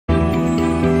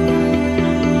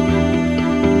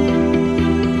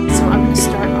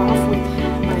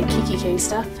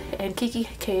stuff, and Kiki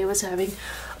K was having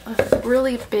a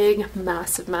really big,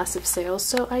 massive sale,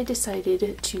 so I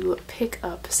decided to pick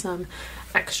up some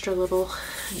extra little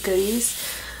goodies.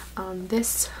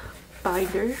 This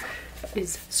binder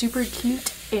is super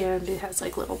cute, and it has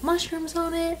like little mushrooms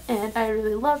on it, and I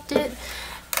really loved it.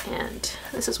 And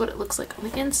this is what it looks like on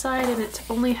the inside, and it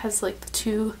only has like the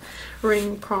 2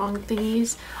 ring prong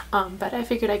thingies, but I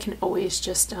figured I can always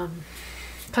just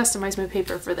customize my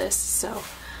paper for this. So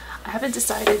I haven't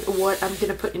decided what I'm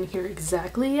gonna put in here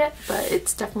exactly yet, but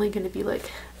it's definitely gonna be like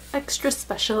extra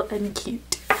special and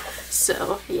cute.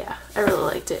 So yeah, I really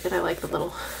liked it, and I like the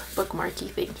little bookmarky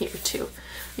thing here too.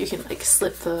 You can like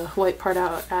slip the white part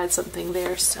out, add something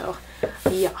there. So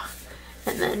yeah.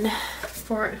 And then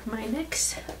for my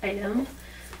next item,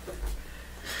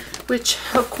 which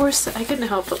of course I couldn't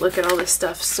help but look at all this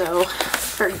stuff, so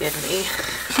forgive me.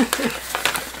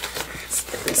 Let's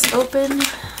get this open.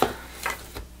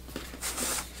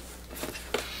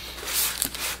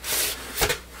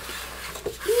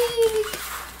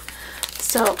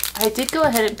 So I did go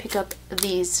ahead and pick up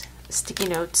these sticky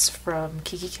notes from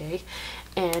Kiki K,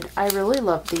 and I really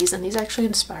love these, and these actually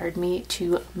inspired me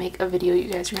to make a video you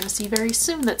guys are going to see very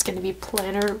soon that's going to be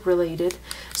planner related,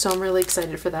 so I'm really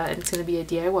excited for that, and it's going to be a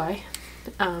DIY.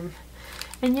 And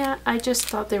yeah, I just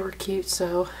thought they were cute,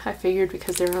 so I figured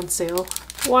because they're on sale,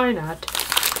 why not?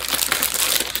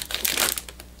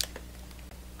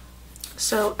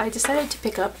 So I decided to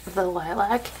pick up the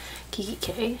lilac Kiki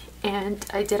K, and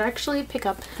I did actually pick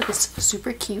up this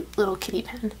super cute little kitty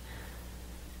pen,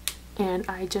 and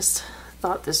I just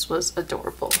thought this was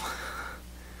adorable.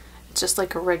 It's just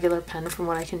like a regular pen from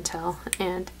what I can tell,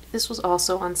 and this was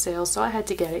also on sale, so I had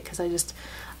to get it because I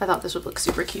thought this would look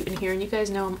super cute in here. And you guys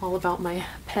know I'm all about my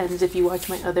pens if you watch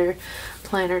my other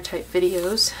planner type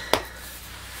videos.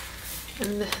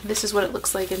 And this is what it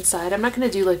looks like inside. I'm not going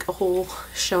to do like a whole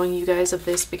showing you guys of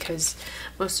this because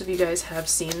most of you guys have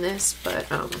seen this, but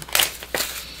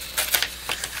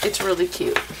it's really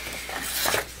cute.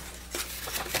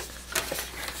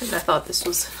 And I thought this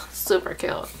was super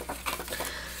cute.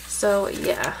 So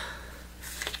yeah,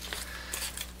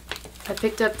 I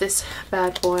picked up this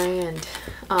bad boy, and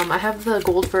I have the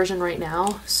gold version right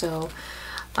now, so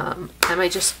I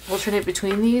might just alternate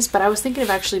between these, but I was thinking of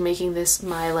actually making this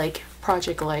my like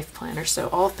Project Life planner, so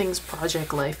all things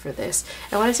Project Life for this.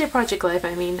 And when I say Project Life,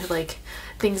 I mean like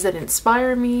things that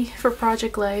inspire me for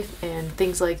Project Life and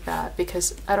things like that,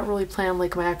 because I don't really plan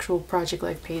like my actual Project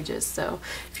Life pages. So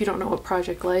if you don't know what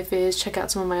Project Life is, check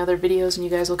out some of my other videos and you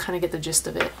guys will kind of get the gist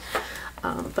of it.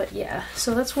 But yeah,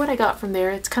 so that's what I got from there.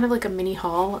 It's kind of like a mini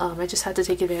haul. I just had to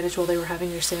take advantage while they were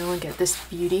having their sale and get this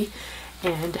beauty.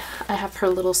 And I have her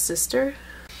little sister.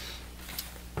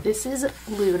 This is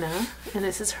Luna, and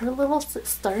this is her little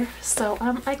sister, so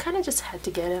I kind of just had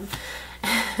to get him.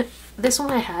 This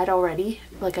one I had already,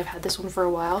 like I've had this one for a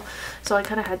while, so I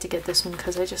kind of had to get this one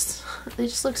because they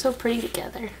just look so pretty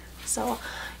together. So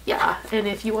yeah, and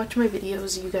if you watch my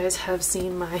videos, you guys have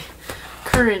seen my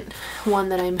current one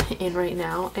that I'm in right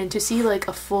now, and to see like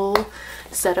a full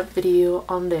setup video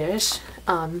on this,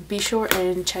 be sure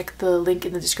and check the link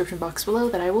in the description box below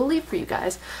that I will leave for you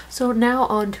guys. So now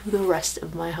on to the rest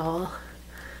of my haul.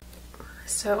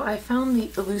 So I found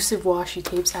the elusive washi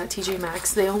tapes at TJ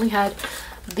Maxx. They only had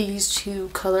these 2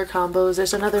 color combos.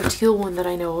 There's another teal one that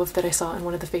I know of that I saw in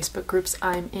one of the Facebook groups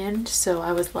I'm in, so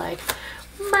I was like,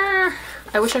 meh.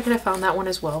 I wish I could have found that one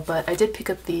as well, but I did pick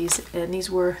up these, and these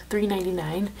were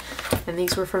 $3.99, and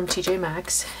these were from TJ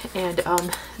Maxx. And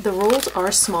the rolls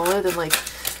are smaller than like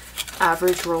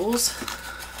average rolls.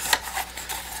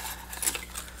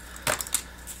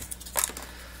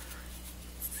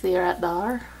 They're at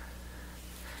there.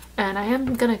 And I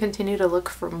am going to continue to look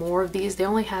for more of these. They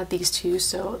only had these 2,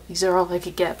 so these are all I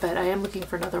could get, but I am looking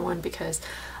for another one because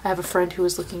I have a friend who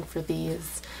was looking for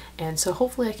these, and so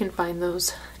hopefully I can find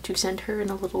those to send her in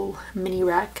a little mini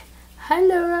rack. Hi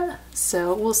Laura!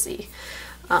 So we'll see.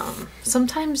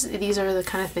 Sometimes these are the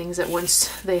kind of things that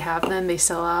once they have them, they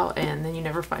sell out and then you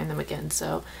never find them again.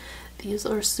 So these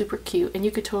are super cute, and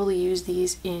you could totally use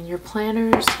these in your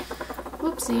planners,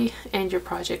 whoopsie, and your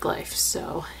Project Life.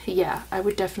 So yeah, I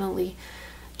would definitely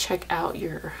check out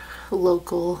your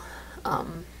local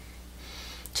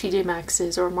TJ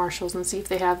Maxx's or Marshall's and see if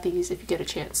they have these if you get a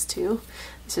chance to.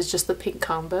 This is just the pink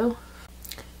combo.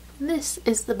 This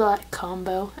is the black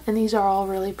combo, and these are all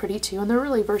really pretty too, and they're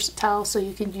really versatile, so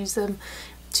you can use them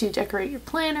to decorate your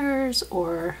planners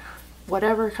or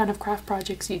whatever kind of craft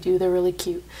projects you do. They're really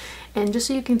cute. And just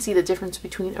so you can see the difference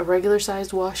between a regular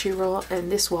sized washi roll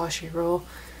and this washi roll,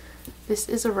 this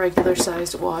is a regular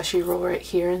sized washi roll right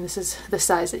here, and this is the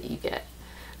size that you get.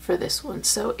 for this one.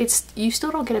 So you still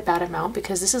don't get a bad amount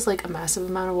because this is like a massive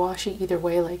amount of washi either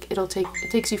way. Like it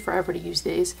takes you forever to use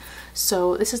these.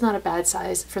 So this is not a bad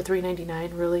size for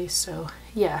 $3.99 really. So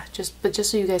yeah, just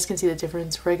so you guys can see the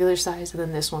difference, regular size and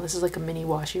then this one. This is like a mini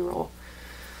washi roll.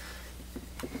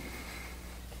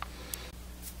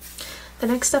 The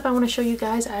next stuff I want to show you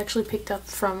guys, I actually picked up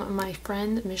from my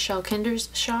friend Michelle Kinder's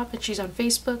shop, and she's on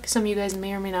Facebook. Some of you guys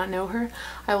may or may not know her.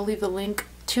 I will leave the link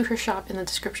to her shop in the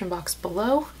description box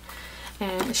below.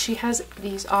 And she has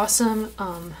these awesome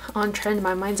on trend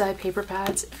My Mind's Eye paper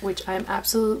pads, which I'm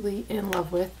absolutely in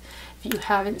love with. If you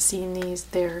haven't seen these,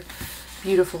 they're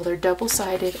beautiful. They're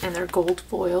double-sided and they're gold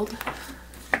foiled.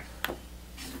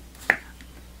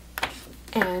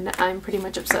 And I'm pretty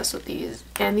much obsessed with these.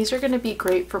 And these are going to be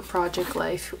great for project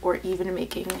life or even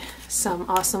making some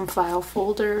awesome file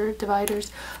folder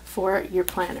dividers for your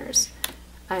planners.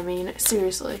 I mean,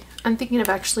 seriously. I'm thinking of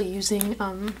actually using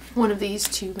one of these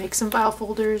to make some file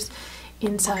folders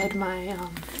inside my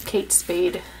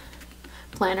KateSpade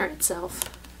planner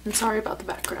itself. And sorry about the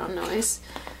background noise.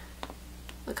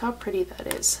 Look how pretty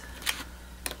that is.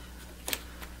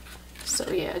 So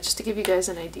yeah, just to give you guys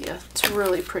an idea, it's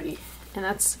really pretty. And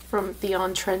that's from the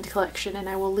On Trend collection, and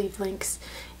I will leave links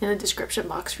in the description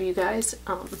box for you guys.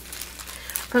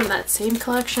 From that same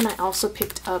collection, I also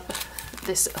picked up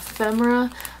this ephemera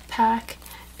pack,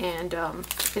 and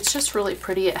it's just really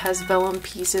pretty. It has vellum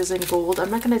pieces in gold.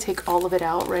 I'm not going to take all of it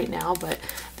out right now, but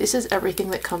this is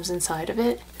everything that comes inside of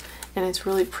it, and it's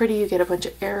really pretty. You get a bunch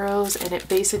of arrows, and it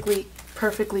basically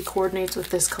perfectly coordinates with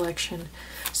this collection,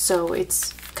 so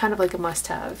it's kind of like a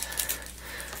must-have.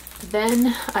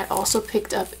 Then I also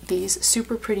picked up these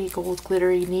super pretty gold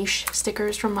glittery niche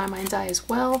stickers from My Mind's Eye as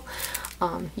well.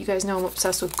 You guys know I'm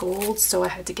obsessed with gold, so I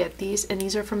had to get these, and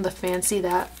these are from the Fancy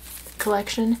That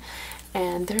collection,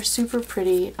 and they're super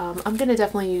pretty. I'm gonna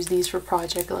definitely use these for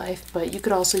project life, but you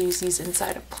could also use these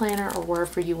inside a planner or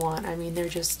wherever you want. I mean, they're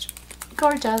just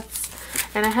gorgeous.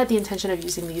 And I had the intention of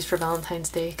using these for Valentine's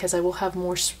Day because I will have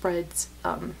more spreads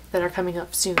that are coming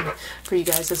up soon for you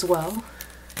guys as well.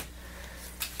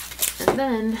 And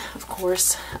then, of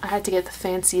course, I had to get the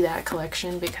Fancy That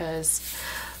collection because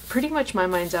pretty much My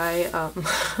Mind's Eye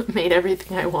made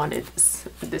everything I wanted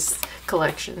this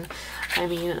collection. I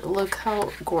mean, look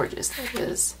how gorgeous that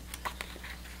is.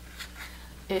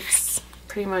 It's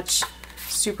pretty much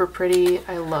super pretty.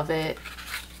 I love it.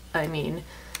 I mean,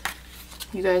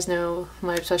 you guys know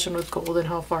my obsession with gold and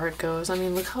how far it goes. I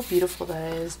mean, look how beautiful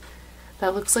that is.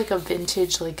 That looks like a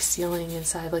vintage like ceiling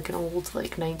inside like an old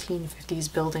like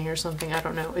 1950s building or something. I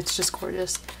don't know. It's just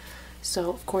gorgeous.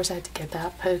 So of course I had to get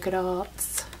that. Polka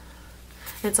dots.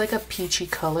 It's like a peachy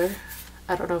color.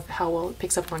 I don't know how well it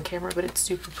picks up on camera, but it's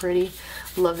super pretty.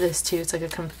 Love this too. It's like a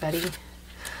confetti.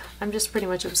 I'm just pretty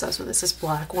much obsessed with this. This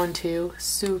black one too.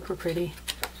 Super pretty.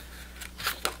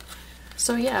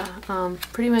 So yeah,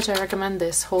 pretty much I recommend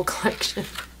this whole collection.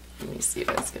 Let me see if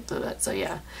I skip to that. So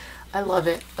yeah, I love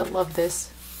it. I love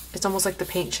this. It's almost like the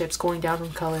paint chips going down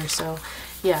from color. So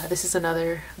yeah, this is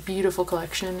another beautiful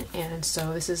collection, and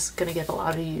so this is gonna get a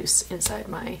lot of use inside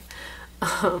my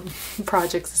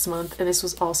projects this month. And this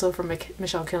was also from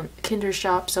Michelle Kinder's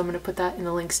shop, so I'm gonna put that in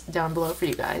the links down below for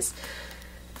you guys.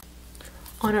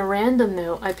 On a random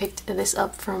note, I picked this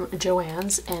up from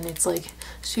Joann's, and it's like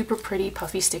super pretty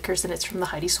puffy stickers, and it's from the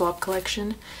Heidi Swapp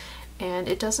collection. And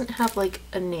it doesn't have like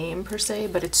a name per se,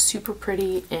 but it's super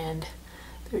pretty, and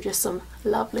they're just some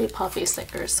lovely puffy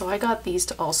stickers. So I got these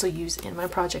to also use in my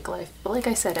project life. But like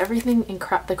I said, everything in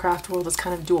the craft world is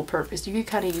kind of dual purpose. You can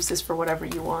kind of use this for whatever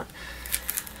you want.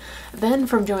 Then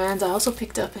from Joann's, I also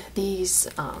picked up these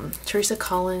Teresa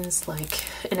Collins like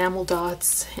enamel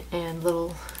dots and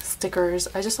little stickers.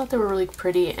 I just thought they were really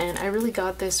pretty, and I really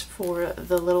got this for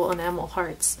the little enamel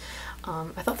hearts.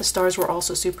 I thought the stars were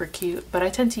also super cute, but I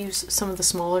tend to use some of the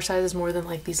smaller sizes more than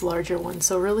like these larger ones,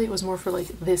 so really it was more for like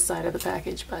this side of the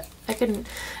package, but I couldn't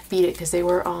beat it because they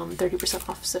were 30%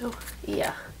 off, so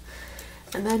yeah.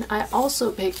 And then I also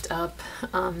picked up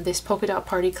this polka dot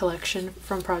party collection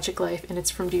from Project Life, and it's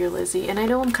from Dear Lizzie. And I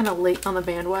know I'm kind of late on the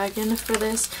bandwagon for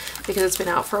this because it's been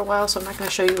out for a while, so I'm not going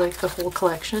to show you like the whole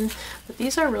collection, but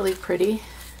these are really pretty,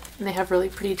 and they have really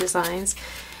pretty designs.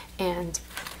 And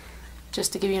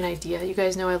just to give you an idea, you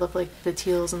guys know I love like the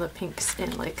teals and the pinks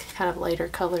and like kind of lighter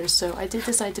colors, so I did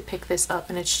decide to pick this up,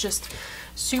 and it's just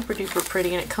super duper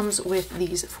pretty. And it comes with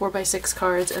these 4x6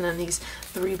 cards and then these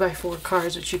 3x4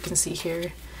 cards, which you can see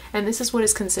here. And this is what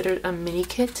is considered a mini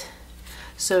kit,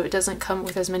 so it doesn't come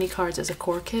with as many cards as a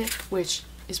core kit, which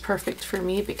is perfect for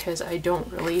me because I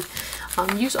don't really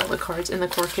use all the cards in the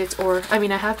core kits, or I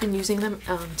mean I have been using them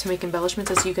to make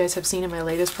embellishments, as you guys have seen in my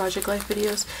latest Project Life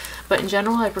videos, but in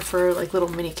general I prefer like little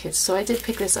mini kits. So I did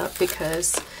pick this up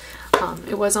because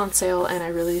it was on sale and I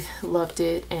really loved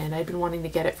it, and I'd been wanting to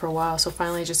get it for a while, so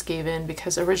finally I just gave in,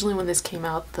 because originally when this came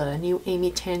out the new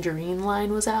Amy Tangerine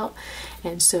line was out,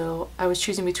 and so I was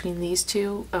choosing between these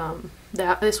two,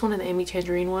 this one and the Amy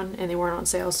Tangerine one, and they weren't on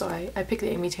sale, so I picked the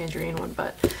Amy Tangerine one.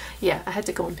 But yeah, I had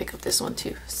to go and pick up this one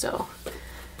too. So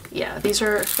yeah, these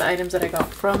are the items that I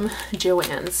got from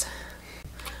Joann's.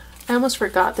 I almost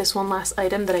forgot this one last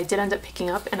item that I did end up picking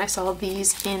up, and I saw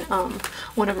these in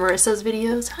one of Marissa's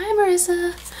videos. Hi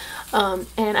Marissa!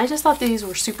 And I just thought these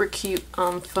were super cute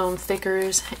foam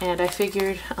thickers, and I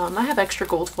figured I have extra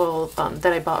gold foil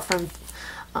that I bought from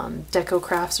Deco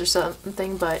Crafts or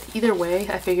something, but either way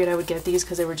I figured I would get these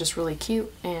because they were just really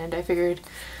cute, and I figured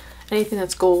anything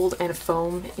that's gold and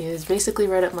foam is basically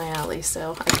right up my alley,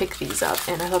 so I picked these up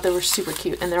and I thought they were super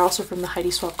cute. And they're also from the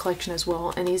Heidi Swap collection as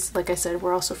well, and these, like I said,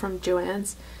 were also from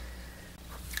Joann's.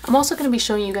 I'm also going to be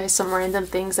showing you guys some random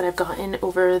things that I've gotten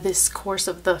over this course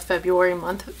of the February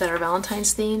month that are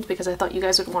Valentine's themed, because I thought you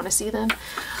guys would want to see them.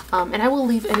 And I will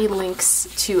leave any links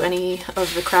to any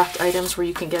of the craft items where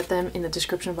you can get them in the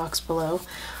description box below.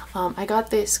 I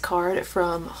got this card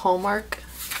from Hallmark,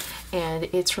 and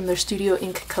it's from their Studio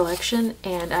Ink collection,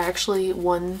 and I actually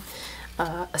won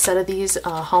a set of these.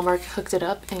 Hallmark hooked it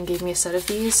up and gave me a set of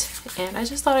these, and I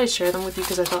just thought I'd share them with you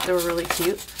because I thought they were really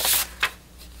cute.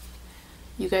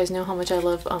 You guys know how much I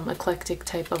love eclectic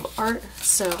type of art,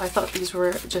 so I thought these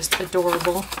were just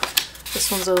adorable.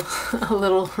 This one's a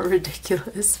little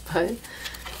ridiculous, but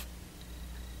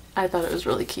I thought it was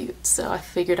really cute, so I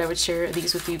figured I would share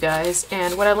these with you guys.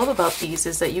 And what I love about these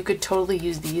is that you could totally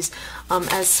use these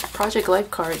as Project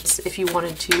Life cards if you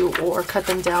wanted to, or cut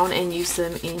them down and use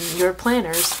them in your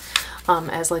planners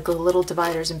as like little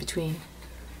dividers in between.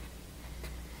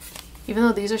 Even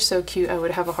though these are so cute, I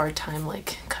would have a hard time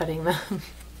like cutting them.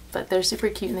 But they're super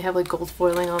cute and they have like gold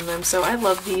foiling on them, so I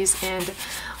love these. And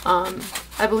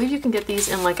I believe you can get these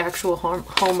in like actual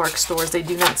Hallmark stores. They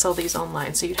do not sell these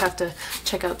online, so you'd have to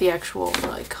check out the actual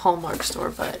like Hallmark store,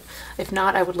 but if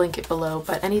not, I would link it below.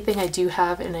 But anything I do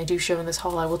have and I do show in this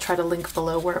haul, I will try to link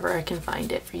below wherever I can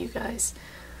find it for you guys.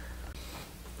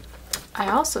 I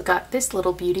also got this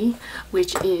little beauty,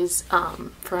 which is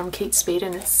from KateSpade,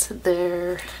 and it's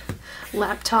their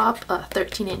laptop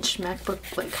 13-inch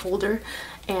MacBook like holder,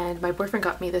 and my boyfriend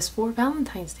got me this for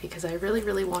Valentine's Day because I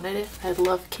really wanted it. I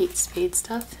love KateSpade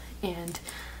stuff, and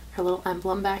her little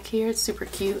emblem back here, it's super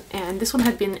cute. And this one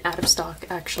had been out of stock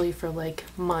actually for like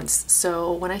months,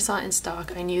 so when I saw it in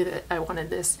stock I knew that I wanted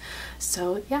this.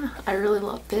 So yeah, I really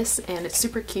love this, and it's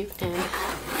super cute, and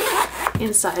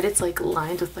inside it's like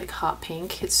lined with like hot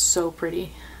pink. It's so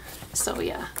pretty. So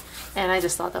yeah, and I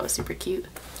just thought that was super cute.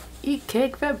 Eat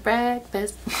cake for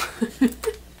breakfast.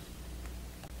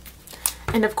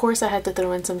 And of course I had to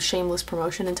throw in some shameless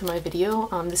promotion into my video.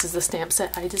 This is the stamp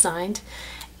set I designed,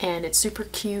 and it's super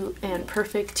cute and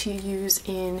perfect to use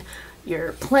in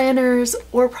your planners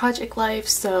or Project Life.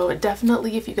 So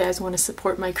definitely, if you guys want to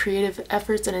support my creative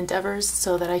efforts and endeavors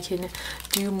so that I can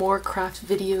do more craft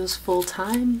videos full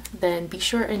time, then be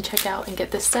sure and check out and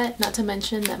get this set. Not to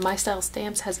mention that My Style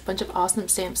Stamps has a bunch of awesome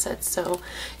stamp sets, so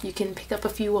you can pick up a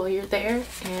few while you're there.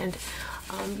 And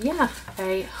yeah,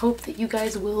 I hope that you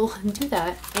guys will do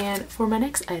that. And for my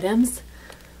next items,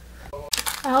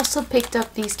 I also picked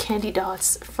up these candy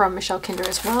dots from Michelle Kinder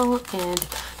as well, and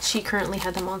she currently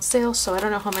had them on sale, so I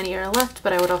don't know how many are left,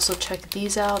 but I would also check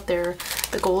these out. They're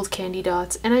the gold candy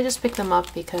dots, and I just picked them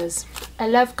up because I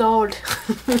love gold.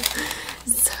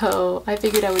 So I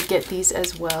figured I would get these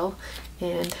as well,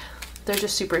 and they're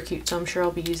just super cute, so I'm sure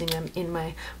I'll be using them in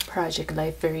my Project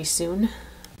Life very soon.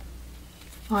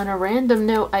 On a random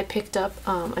note, I picked up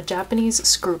a Japanese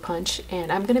screw punch,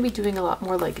 and I'm going to be doing a lot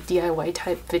more like DIY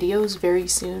type videos very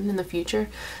soon in the future.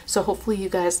 So hopefully you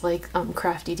guys like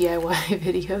crafty DIY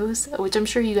videos, which I'm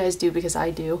sure you guys do because I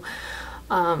do.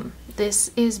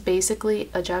 This is basically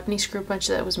a Japanese screw punch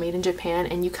that was made in Japan,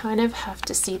 and you kind of have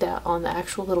to see that on the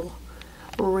actual little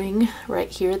ring right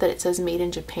here that it says made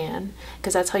in Japan,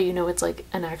 because that's how you know it's like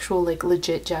an actual like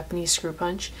legit Japanese screw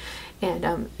punch.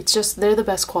 And it's just, they're the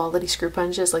best quality screw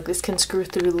punches. Like this can screw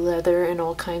through leather and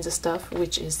all kinds of stuff,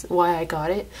 which is why I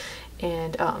got it.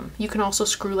 And you can also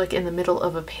screw like in the middle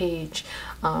of a page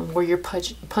where your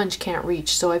punch can't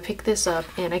reach. So I picked this up,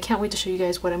 and I can't wait to show you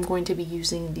guys what I'm going to be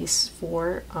using these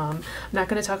for. I'm not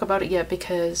going to talk about it yet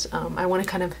because I want to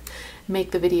kind of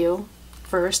make the video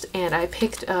first, and I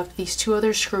picked up these two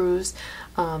other screws,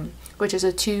 which is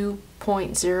a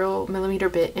 2.0 millimeter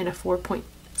bit and a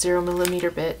 4.0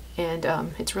 millimeter bit, and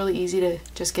it's really easy to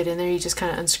just get in there. You just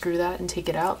kind of unscrew that and take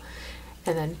it out,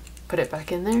 and then put it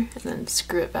back in there, and then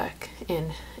screw it back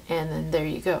in, and then there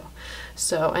you go.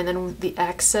 So, and then the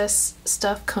access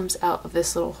stuff comes out of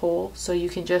this little hole, so you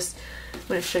can just, I'm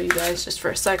going to show you guys just for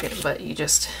a second, but you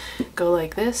just go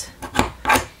like this.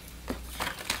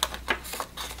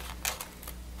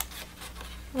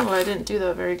 Oh, I didn't do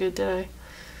that very good, did I?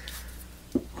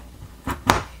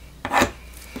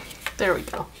 There we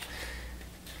go.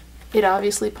 It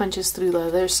obviously punches through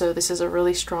leather, so this is a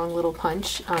really strong little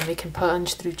punch. It can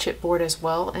punch through chipboard as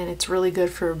well, and it's really good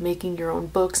for making your own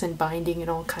books and binding and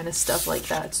all kind of stuff like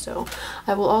that. So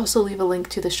I will also leave a link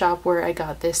to the shop where I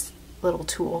got this little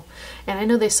tool. And I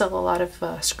know they sell a lot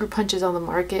of screw punches on the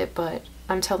market, but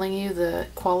I'm telling you, the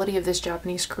quality of this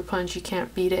Japanese screw punch, you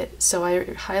can't beat it. So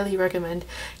I highly recommend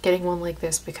getting one like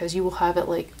this, because you will have it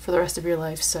like for the rest of your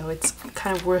life. So it's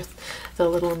kind of worth the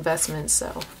little investment.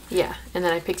 So yeah, and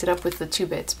then I picked it up with the 2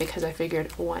 bits because I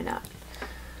figured, why not?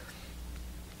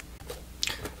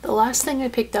 The last thing I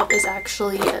picked up is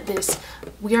actually this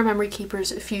We Are Memory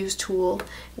Keepers fuse tool,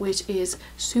 which is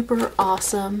super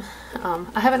awesome.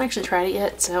 I haven't actually tried it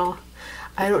yet, so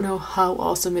I don't know how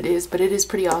awesome it is, but it is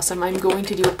pretty awesome. I'm going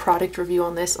to do a product review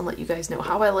on this and let you guys know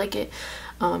how I like it,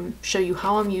 show you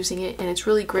how I'm using it, and it's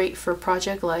really great for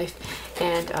project life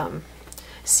and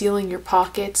sealing your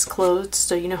pockets closed,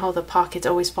 so you know how the pockets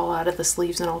always fall out of the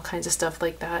sleeves and all kinds of stuff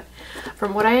like that.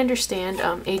 From what I understand,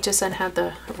 HSN had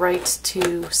the rights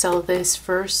to sell this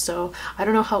first, so I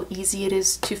don't know how easy it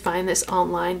is to find this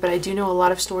online, but I do know a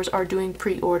lot of stores are doing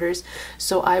pre-orders,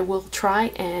 so I will try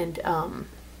and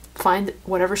find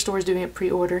whatever store is doing a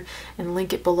pre-order and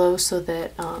link it below so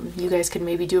that you guys can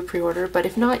maybe do a pre-order. But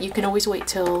if not, you can always wait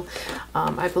till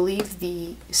I believe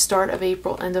the start of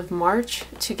April, end of March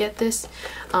to get this,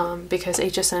 because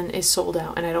HSN is sold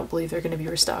out and I don't believe they're going to be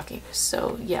restocking.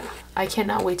 So yeah, I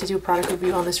cannot wait to do a product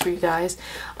review on this for you guys.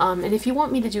 And if you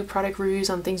want me to do product reviews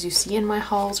on things you see in my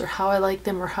hauls, or how I like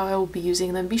them, or how I will be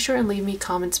using them, be sure and leave me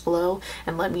comments below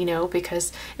and let me know,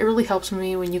 because it really helps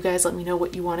me when you guys let me know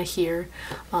what you want to hear,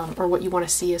 or what you want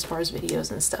to see as far as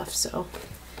videos and stuff. So,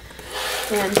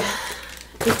 and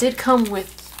it did come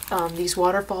with these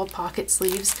waterfall pocket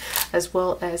sleeves, as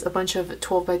well as a bunch of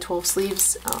 12 by 12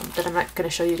 sleeves that I'm not going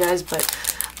to show you guys, but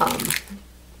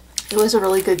it was a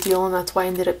really good deal, and that's why I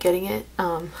ended up getting it.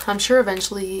 I'm sure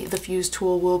eventually the fuse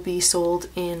tool will be sold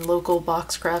in local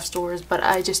box craft stores, but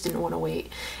I just didn't want to wait,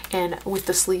 and with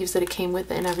the sleeves that it came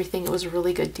with and everything, it was a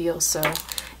really good deal. So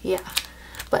yeah.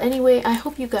 But anyway, I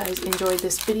hope you guys enjoyed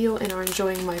this video and are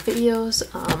enjoying my videos.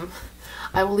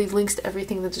 I will leave links to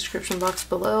everything in the description box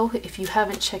below. If you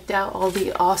haven't checked out all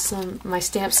the awesome, my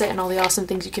stamp set and all the awesome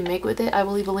things you can make with it, I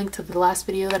will leave a link to the last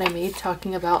video that I made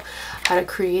talking about how to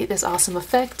create this awesome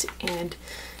effect. And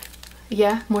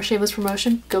yeah, more shameless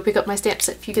promotion, go pick up my stamp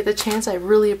set if you get the chance. I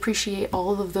really appreciate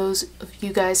all of those of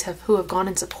you guys who have gone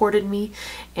and supported me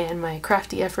and my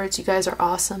crafty efforts. You guys are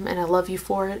awesome and I love you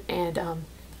for it. And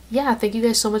yeah, thank you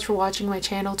guys so much for watching my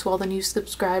channel, to all the new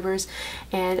subscribers,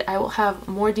 and I will have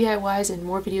more DIYs and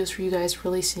more videos for you guys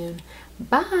really soon.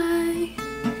 Bye!